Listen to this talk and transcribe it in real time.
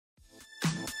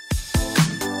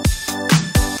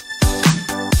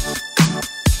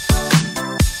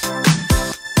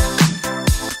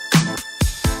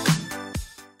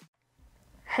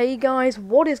Hey guys,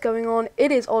 what is going on?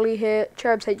 It is Ollie here,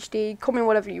 Cherubs HD, call me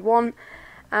whatever you want,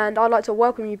 and I'd like to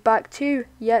welcome you back to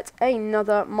yet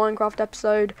another Minecraft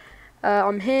episode.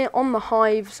 I'm here on the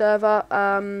Hive server,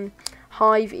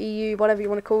 HiveMC.eu, whatever you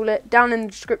want to call it, down in the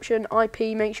description,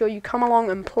 IP, make sure you come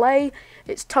along and play.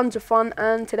 It's tons of fun,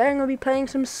 and today I'm going to be playing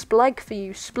some Splegg for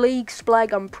you.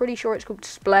 Splegg, I'm pretty sure it's called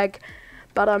Splegg,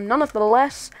 but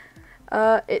nonetheless,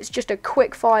 it's just a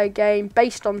quick fire game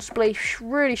based on Splegg.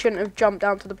 Really shouldn't have jumped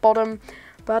down to the bottom,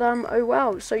 but oh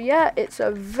well. So yeah, it's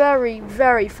a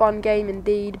very fun game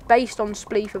indeed, based on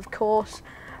Splegg of course.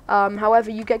 However,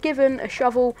 you get given a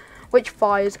shovel which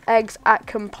fires eggs at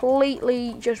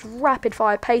completely just rapid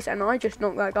fire pace, and I just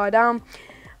knocked that guy down.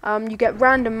 You get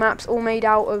random maps all made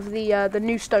out of the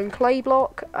new stone clay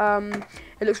block.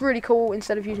 It looks really cool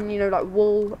instead of using, you know, like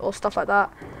wool or stuff like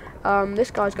that. This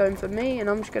guy's going for me, and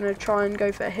I'm just going to try and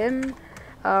go for him.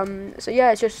 So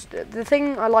yeah, it's just, the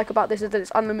thing I like about this is that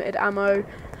it's unlimited ammo,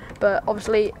 but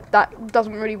obviously that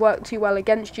doesn't really work too well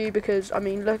against you, because, I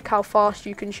mean, look how fast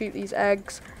you can shoot these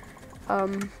eggs.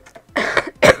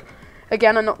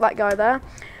 Again, I knocked that guy there.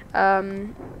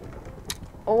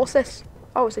 Oh, what's this?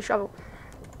 Oh, it's a shovel.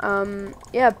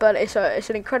 Yeah, but it's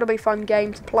an incredibly fun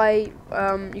game to play.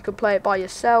 You can play it by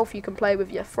yourself, you can play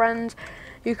with your friends,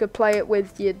 you could play it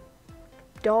with your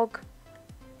dog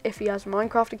if he has a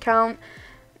Minecraft account.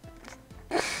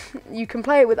 You can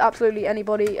play it with absolutely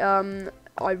anybody.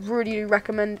 I really do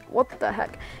recommend, what the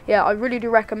heck, yeah, I really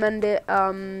do recommend it,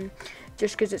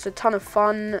 just because it's a ton of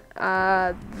fun.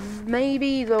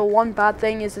 Maybe the one bad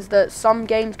thing is that some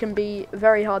games can be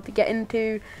very hard to get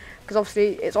into, because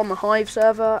obviously it's on the Hive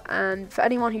server, and for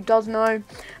anyone who does know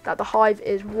that the Hive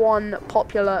is one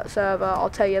popular server,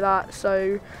 I'll tell you that.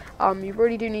 So you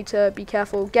really do need to be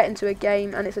careful, get into a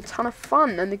game, and it's a ton of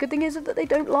fun. And the good thing is that they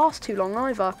don't last too long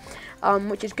either,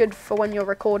 which is good for when you're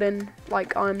recording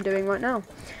like I'm doing right now.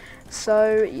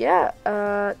 So yeah,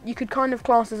 you could kind of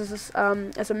class this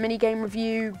as a mini game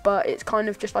review, but it's kind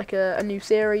of just like a new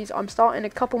series. I'm starting a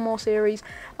couple more series.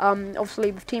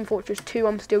 Obviously with Team Fortress 2,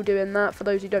 I'm still doing that. For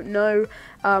those who don't know,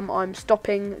 I'm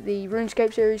stopping the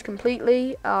RuneScape series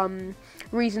completely.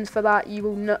 Reasons for that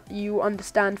you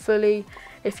understand fully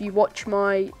if you watch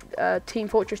my Team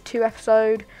Fortress 2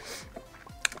 episode.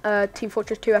 Team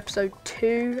Fortress 2 episode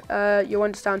 2, you'll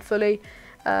understand fully.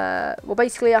 Well,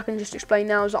 basically, I can just explain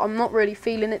now is that I'm not really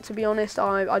feeling it, to be honest.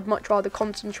 I'd much rather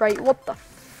concentrate. What the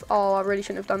oh, I really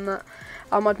shouldn't have done that.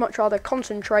 I'd much rather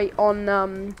concentrate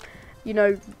on, you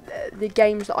know, the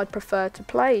games that I'd prefer to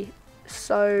play.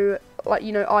 So, like,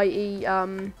 you know, i.e.,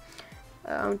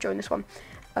 I'll join this one.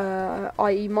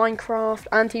 I.e. Minecraft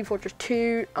and Team Fortress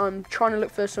 2. I'm trying to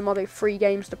look for some other free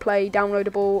games to play,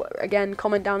 downloadable. Again,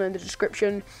 comment down in the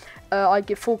description. I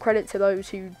give full credit to those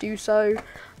who do so.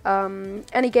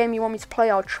 Any game you want me to play,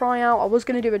 I'll try out. I was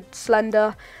going to do a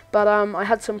Slender, but I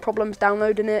had some problems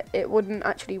downloading it. It wouldn't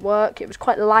actually work. It was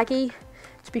quite laggy,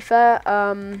 to be fair.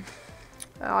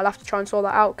 I'll have to try and sort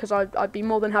that out, because I'd be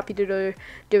more than happy to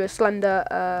do a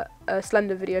Slender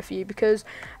video for you, because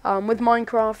with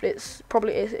Minecraft,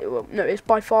 it's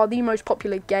by far the most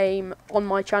popular game on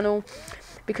my channel,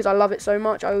 because I love it so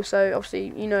much. I also,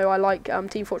 obviously, you know, I like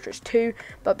Team Fortress 2,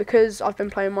 but because I've been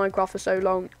playing Minecraft for so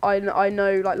long, I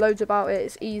know like loads about it.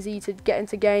 It's easy to get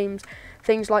into games,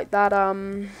 things like that.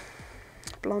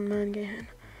 Blonde man again.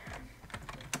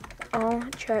 I'll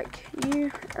check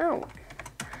you out.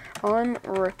 I'm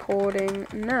recording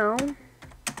now.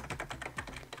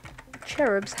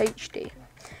 Cherubs HD.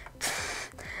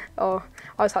 Oh,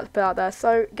 I just had to put it out there.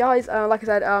 So, guys, like I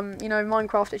said, you know,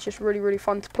 Minecraft is just really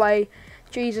fun to play.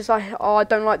 Jesus, I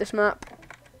don't like this map.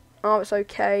 Oh, it's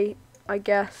okay, I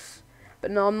guess.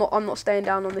 But no, I'm not staying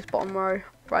down on this bottom row.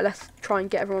 Right, let's try and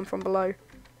get everyone from below.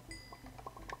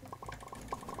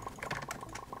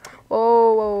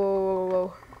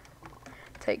 Whoa.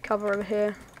 Take cover over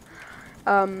here.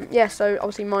 Yeah, so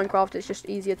obviously Minecraft is just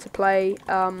easier to play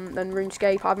than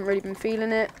RuneScape. I haven't really been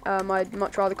feeling it. I'd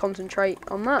much rather concentrate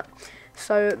on that.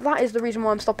 So that is the reason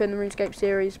why I'm stopping the RuneScape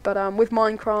series. But with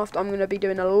Minecraft, I'm going to be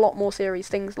doing a lot more series.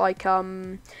 Things like,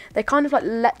 they're kind of like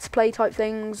Let's Play type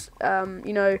things,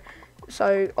 you know.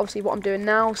 So obviously what I'm doing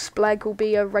now, Splegg will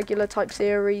be a regular type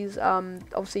series.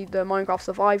 Obviously the Minecraft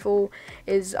Survival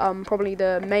is probably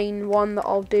the main one that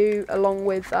I'll do, along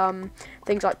with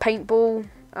things like Paintball.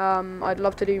 I'd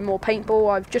love to do more paintball.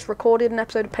 I've just recorded an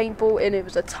episode of paintball, and it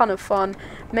was a ton of fun.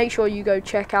 Make sure you go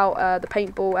check out the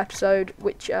paintball episode,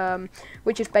 which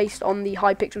is based on the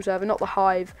Hypixel server, not the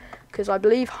Hive, because I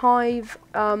believe Hive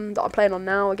that I'm playing on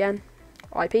now, again,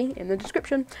 IP in the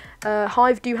description.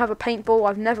 Hive do have a paintball.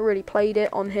 I've never really played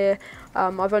it on here.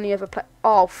 I've only ever played.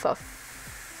 Oh, for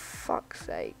fuck's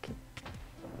sake.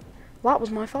 That was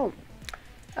my fault.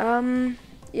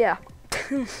 Yeah.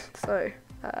 So,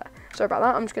 sorry about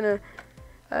that. I'm just gonna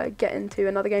get into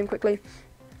another game quickly.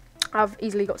 I've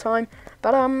easily got time.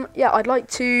 But, yeah, I'd like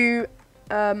to,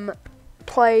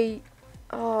 play...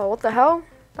 Oh, what the hell?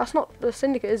 That's not the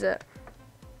Syndicate, is it?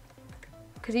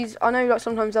 Because I know, like,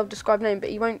 sometimes they'll describe name, but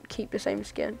he won't keep the same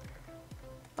skin.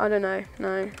 I don't know,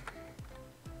 no.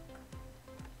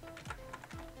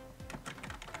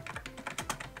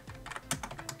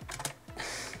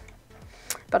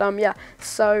 But, yeah,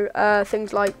 so,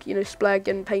 things like, you know, Splegg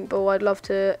and paintball, I'd love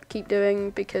to keep doing,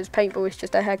 because paintball is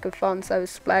just a heck of fun, so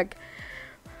is Splegg.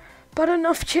 But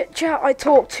enough chit-chat, I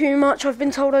talk too much, I've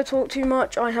been told I talk too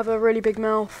much, I have a really big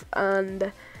mouth,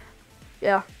 and,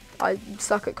 yeah, I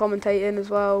suck at commentating as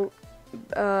well,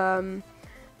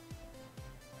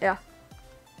 yeah.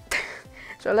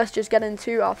 So let's just get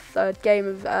into our third game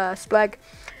of Splegg.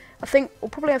 I think we'll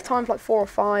probably have time for like 4 or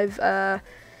 5,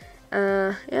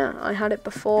 yeah, I had it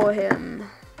before him.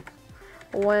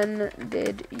 When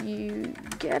did you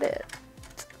get it?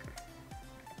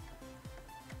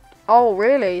 Oh,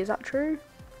 really? Is that true?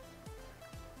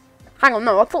 Hang on,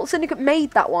 no, I thought Syndicate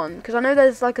made that one, because I know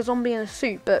there's like a zombie in a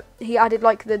suit, but he added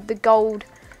like the gold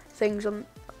things on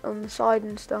the side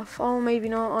and stuff. Oh, maybe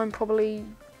not. I'm probably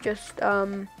just,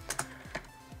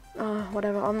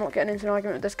 whatever. I'm not getting into an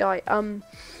argument with this guy.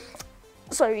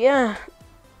 So, yeah.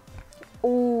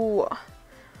 Ooh.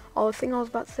 Oh, I think I was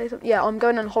about to say something. Yeah, I'm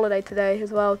going on holiday today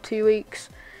as well, 2 weeks.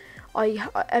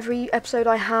 Every episode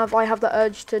I have the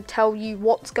urge to tell you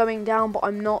what's going down, but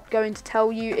I'm not going to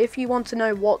tell you. If you want to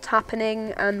know what's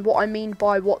happening and what I mean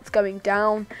by what's going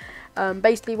down,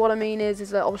 basically what I mean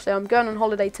is that obviously I'm going on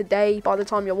holiday today by the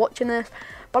time you're watching this,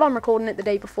 but I'm recording it the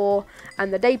day before,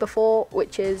 and the day before,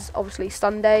 which is obviously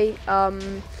Sunday,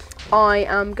 I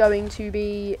am going to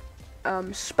be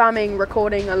spamming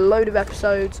recording a load of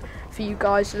episodes for you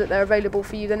guys so that they're available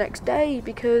for you the next day,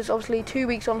 because obviously 2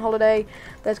 weeks on holiday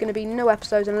there's going to be no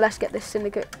episodes unless get this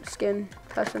Syndicate skin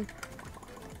person.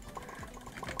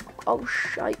 Oh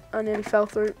shite, I nearly fell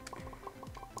through.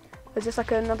 Is this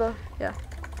like another? Yeah.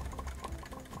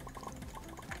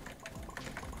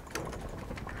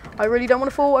 I really don't want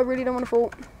to fall, I really don't want to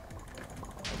fall.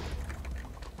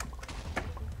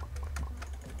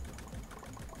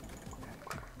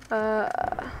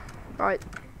 Right,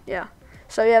 yeah.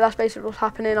 So yeah, that's basically what's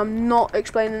happening. I'm not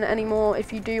explaining it anymore.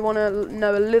 If you do want to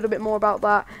know a little bit more about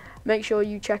that, make sure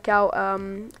you check out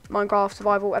Minecraft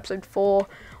Survival Episode 4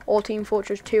 or Team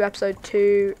Fortress 2 Episode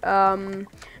 2,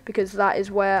 because that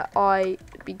is where I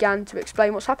began to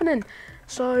explain what's happening.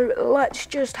 So let's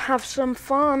just have some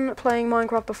fun playing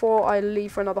Minecraft before I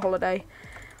leave for another holiday.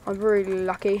 I'm really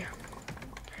lucky.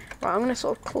 Right, I'm going to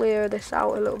sort of clear this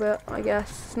out a little bit, I guess.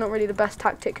 It's not really the best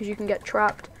tactic because you can get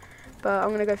trapped. But I'm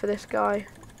going to go for this guy.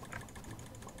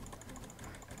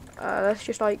 Let's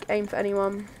just like aim for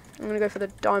anyone. I'm going to go for the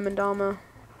diamond armor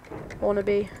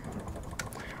wannabe.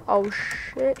 Oh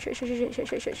shit, shit, shit, shit, shit,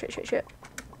 shit, shit, shit, shit, shit.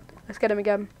 Let's get him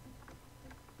again.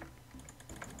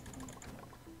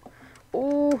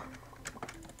 Oh.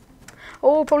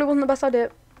 Oh, probably wasn't the best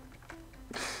idea.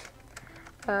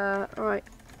 Alright.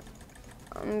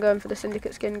 I'm going for the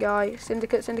Syndicate skin guy.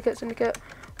 Syndicate, Syndicate, Syndicate.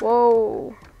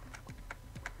 Whoa.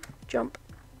 Jump.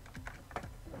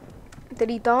 Did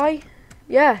he die?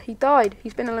 Yeah, he died.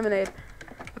 He's been eliminated.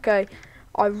 Okay.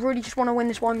 I really just want to win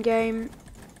this one game.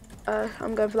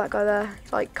 I'm going for that guy there.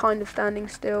 He's like kind of standing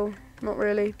still. Not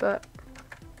really, but...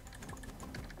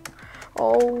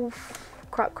 Oh,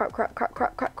 crap, crap, crap, crap,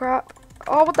 crap, crap, crap.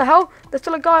 Oh, what the hell? There's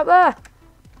still a guy up there.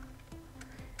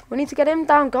 We need to get him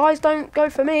down, guys. Don't go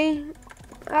for me.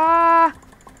 Ah,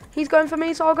 he's going for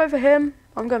me, so I'll go for him.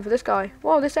 I'm going for this guy.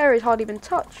 Whoa, this area's hardly been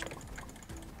touched.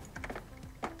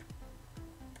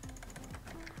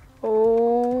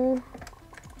 Oh.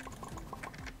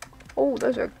 Oh,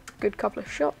 those are a good couple of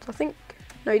shots, I think.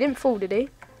 No, he didn't fall, did he?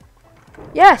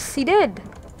 Yes, he did.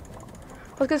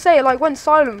 I was going to say, it like went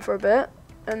silent for a bit.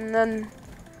 And then,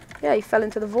 yeah, he fell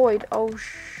into the void. Oh,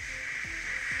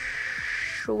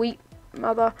 sweet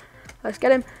mother. Let's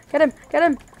get him, get him, get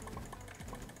him.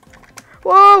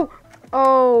 Whoa!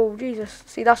 Oh, Jesus.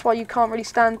 See, that's why you can't really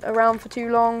stand around for too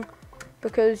long,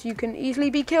 because you can easily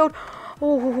be killed.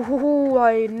 Oh,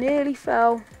 I nearly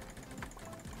fell.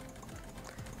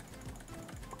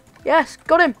 Yes,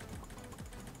 got him.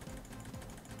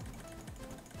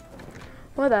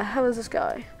 Where the hell is this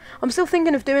guy? I'm still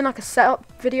thinking of doing like a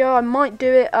setup video. I might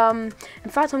do it. In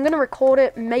fact, I'm going to record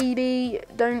it. Maybe.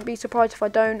 Don't be surprised if I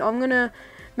don't. I'm going to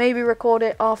maybe record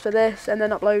it after this and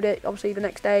then upload it, obviously, the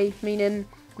next day, meaning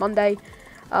Monday.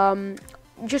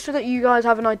 just so that you guys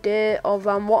have an idea of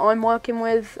what I'm working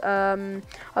with, I've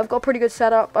got a pretty good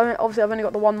setup. I mean, obviously I've only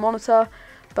got the one monitor,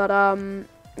 but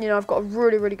you know, I've got a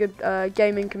really good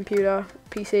gaming computer,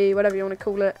 PC, whatever you want to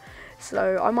call it.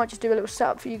 So I might just do a little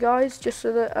setup for you guys, just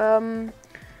so that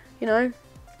you know,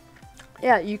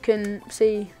 yeah, you can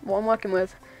see what I'm working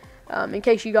with. In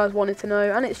case you guys wanted to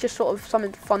know, and it's just sort of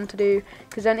something fun to do,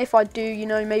 because then if I do, you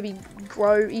know, maybe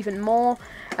grow even more,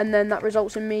 and then that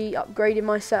results in me upgrading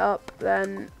my setup,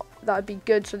 then that would be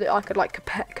good, so that I could like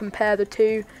compare the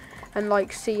two, and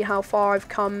like see how far I've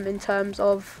come in terms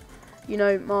of, you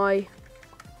know, my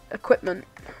equipment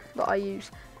that I use.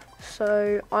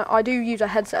 So I do use a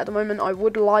headset at the moment. I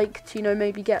would like to, you know,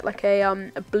 maybe get like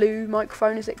a blue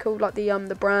microphone, is it called, like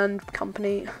the brand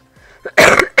company.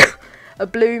 A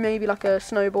blue, maybe like a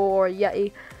Snowball or a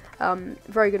Yeti.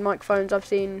 Very good microphones. I've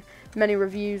seen many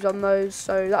reviews on those,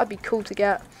 so that'd be cool to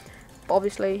get. But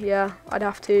obviously, yeah, I'd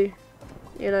have to,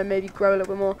 you know, maybe grow a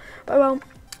little bit more. But well,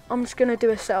 I'm just gonna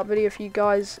do a setup video for you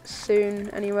guys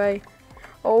soon anyway.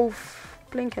 Oh,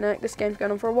 blinking heck, this game's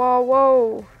going on for a while.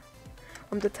 Whoa,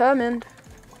 I'm determined.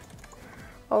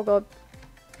 Oh god.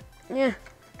 Yeah.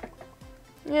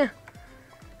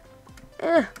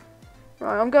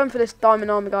 Right, I'm going for this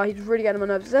diamond armor guy. He's really getting on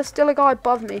my nerves. Is there still a guy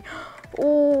above me?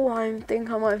 Oh, I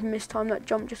think I might have mistimed that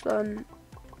jump. Just don't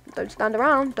stand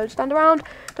around. Don't stand around.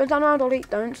 Don't stand around, Ollie.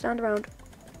 Don't stand around.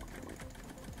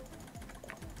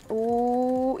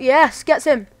 Oh, yes, gets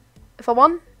him. If I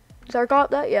won, is there a guy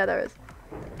up there? Yeah, there is.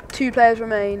 2 players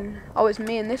remain. Oh, it's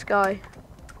me and this guy.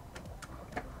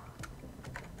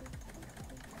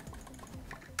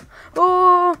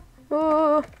 Oh.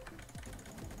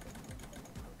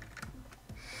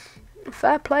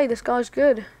 Fair play, this guy's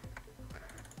good.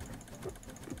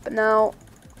 But now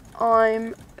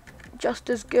I'm just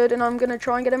as good, and I'm gonna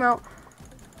try and get him out.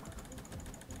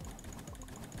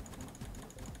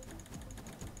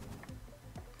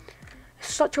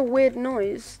 It's such a weird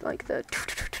noise, like the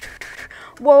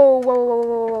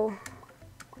whoa.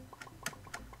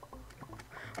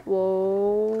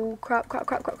 Whoa, crap.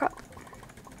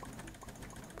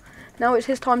 Now it's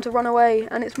his time to run away,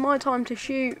 and it's my time to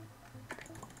shoot.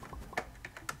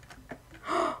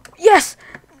 Yes!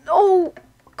 Oh,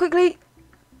 quickly.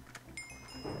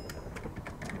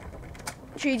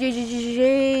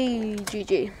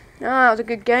 GG. Ah, that was a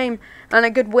good game, and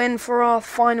a good win for our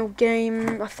final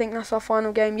game. I think that's our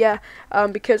final game, yeah,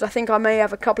 because I think I may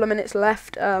have a couple of minutes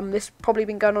left. This probably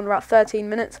been going on about 13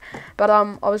 minutes, but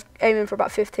I was aiming for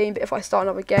about 15, but if I start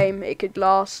another game, it could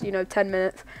last, you know, 10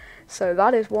 minutes. So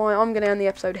that is why I'm going to end the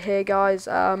episode here, guys.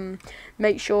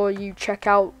 Make sure you check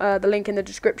out the link in the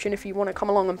description if you want to come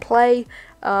along and play.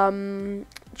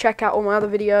 Check out all my other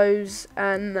videos,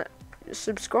 and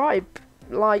subscribe,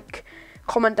 like,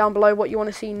 comment down below what you want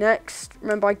to see next.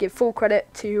 Remember, I give full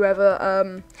credit to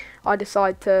whoever I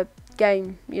decide to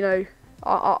game. You know,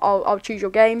 I'll choose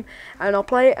your game, and I'll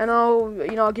play it, and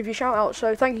I'll give you a shout out.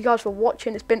 So thank you guys for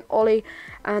watching. It's been Ollie,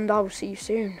 and I will see you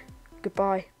soon.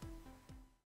 Goodbye.